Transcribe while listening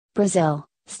Brazil,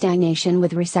 stagnation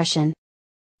with recession.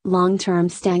 Long-term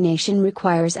stagnation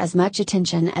requires as much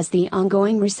attention as the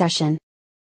ongoing recession.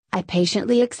 I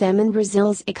patiently examined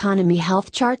Brazil's economy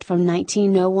health chart from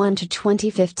 1901 to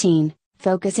 2015,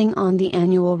 focusing on the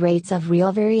annual rates of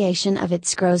real variation of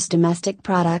its gross domestic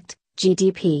product,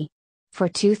 GDP. For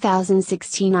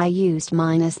 2016 I used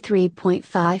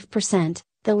 -3.5%,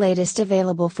 the latest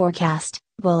available forecast,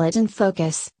 bulletin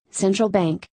focus, central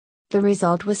bank. The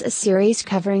result was a series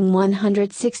covering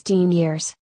 116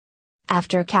 years.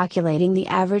 After calculating the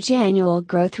average annual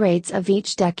growth rates of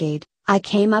each decade, I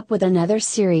came up with another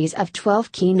series of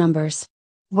 12 key numbers.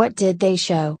 What did they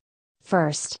show?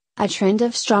 First, a trend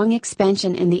of strong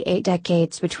expansion in the 8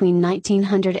 decades between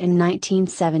 1900 and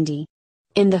 1970.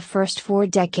 In the first 4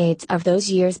 decades of those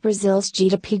years, Brazil's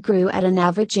GDP grew at an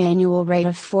average annual rate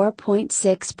of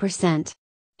 4.6%.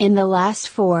 In the last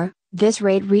 4, this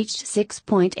rate reached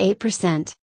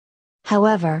 6.8%.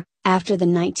 However, after the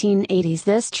 1980s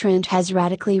this trend has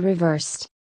radically reversed.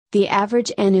 The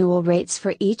average annual rates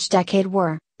for each decade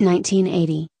were,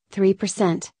 1980,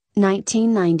 3%,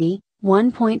 1990,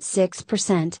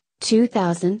 1.6%,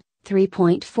 2000,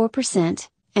 3.4%,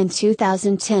 and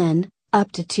 2010,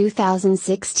 up to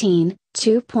 2016,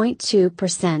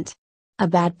 2.2%. A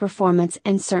bad performance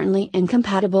and certainly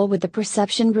incompatible with the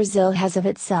perception Brazil has of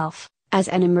itself, as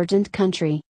an emergent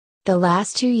country. The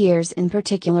last 2 years in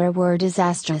particular were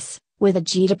disastrous, with a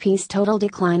GDP's total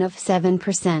decline of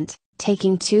 7%,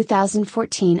 taking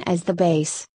 2014 as the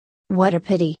base. What a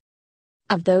pity!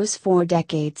 Of those 4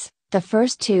 decades, the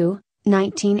first 2,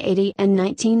 1980 and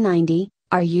 1990,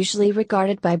 are usually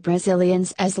regarded by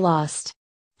Brazilians as lost.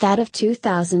 That of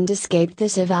 2000 escaped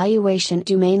this evaluation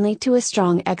due mainly to a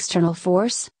strong external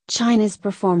force, China's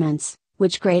performance,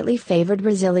 which greatly favored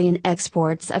Brazilian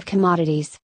exports of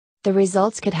commodities. The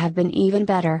results could have been even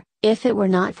better, if it were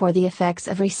not for the effects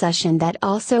of recession that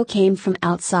also came from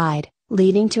outside,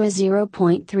 leading to a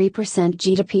 0.3%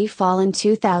 GDP fall in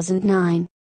 2009.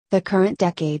 The current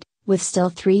decade, with still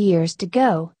 3 years to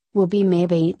go, will be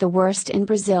maybe the worst in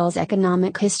Brazil's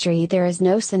economic history. There is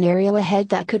no scenario ahead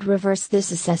that could reverse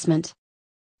this assessment.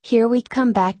 Here we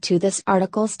come back to this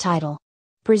article's title.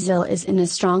 Brazil is in a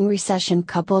strong recession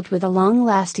coupled with a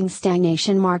long-lasting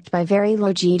stagnation marked by very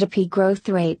low GDP growth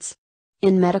rates.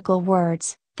 In medical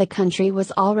words, the country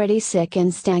was already sick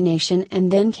in stagnation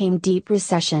and then came deep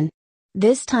recession.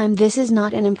 This time this is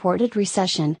not an imported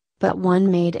recession, but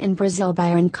one made in Brazil by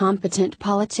our incompetent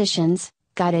politicians,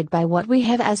 guided by what we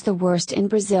have as the worst in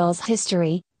Brazil's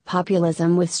history,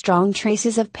 populism with strong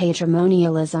traces of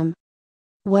patrimonialism.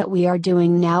 What we are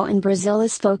doing now in Brazil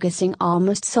is focusing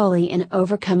almost solely in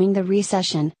overcoming the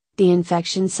recession, the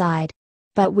infection side.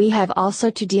 But we have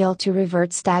also to deal to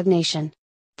revert stagnation.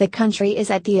 The country is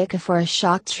at the ICA for a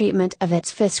shock treatment of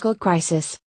its fiscal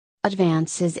crisis.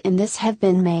 Advances in this have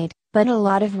been made, but a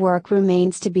lot of work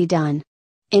remains to be done.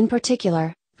 In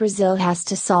particular, Brazil has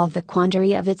to solve the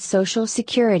quandary of its social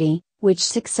security, which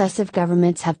successive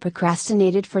governments have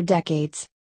procrastinated for decades.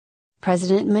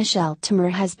 President Michel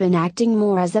Temer has been acting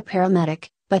more as a paramedic,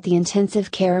 but the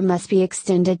intensive care must be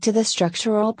extended to the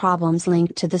structural problems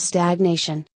linked to the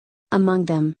stagnation. Among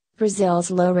them,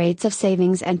 Brazil's low rates of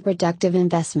savings and productive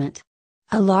investment.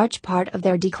 A large part of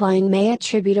their decline may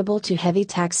attributable to heavy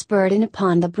tax burden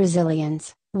upon the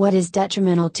Brazilians, what is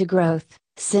detrimental to growth,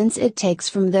 since it takes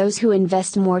from those who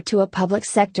invest more to a public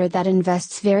sector that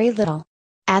invests very little.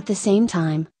 At the same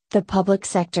time, the public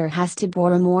sector has to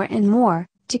borrow more and more,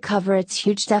 to cover its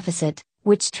huge deficit,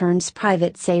 which turns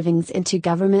private savings into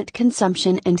government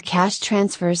consumption and cash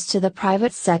transfers to the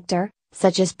private sector,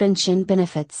 such as pension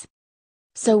benefits.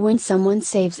 So when someone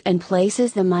saves and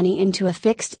places the money into a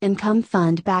fixed income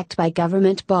fund backed by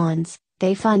government bonds,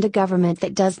 they fund a government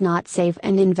that does not save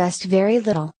and invest very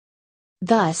little.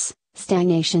 Thus,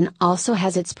 stagnation also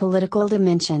has its political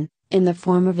dimension, in the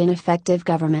form of ineffective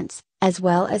governments, as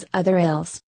well as other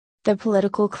ills. The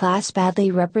political class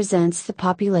badly represents the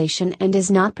population and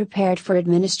is not prepared for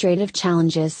administrative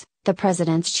challenges. The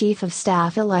President's Chief of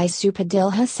Staff Elisu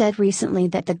Padilha said recently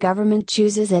that the government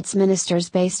chooses its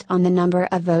ministers based on the number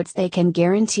of votes they can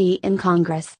guarantee in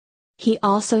Congress. He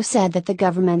also said that the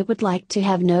government would like to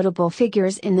have notable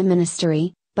figures in the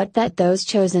ministry, but that those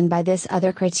chosen by this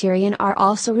other criterion are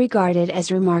also regarded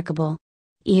as remarkable.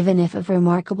 Even if of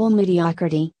remarkable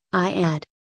mediocrity, I add.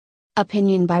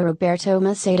 Opinion by Roberto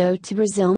Macedo to Brazil.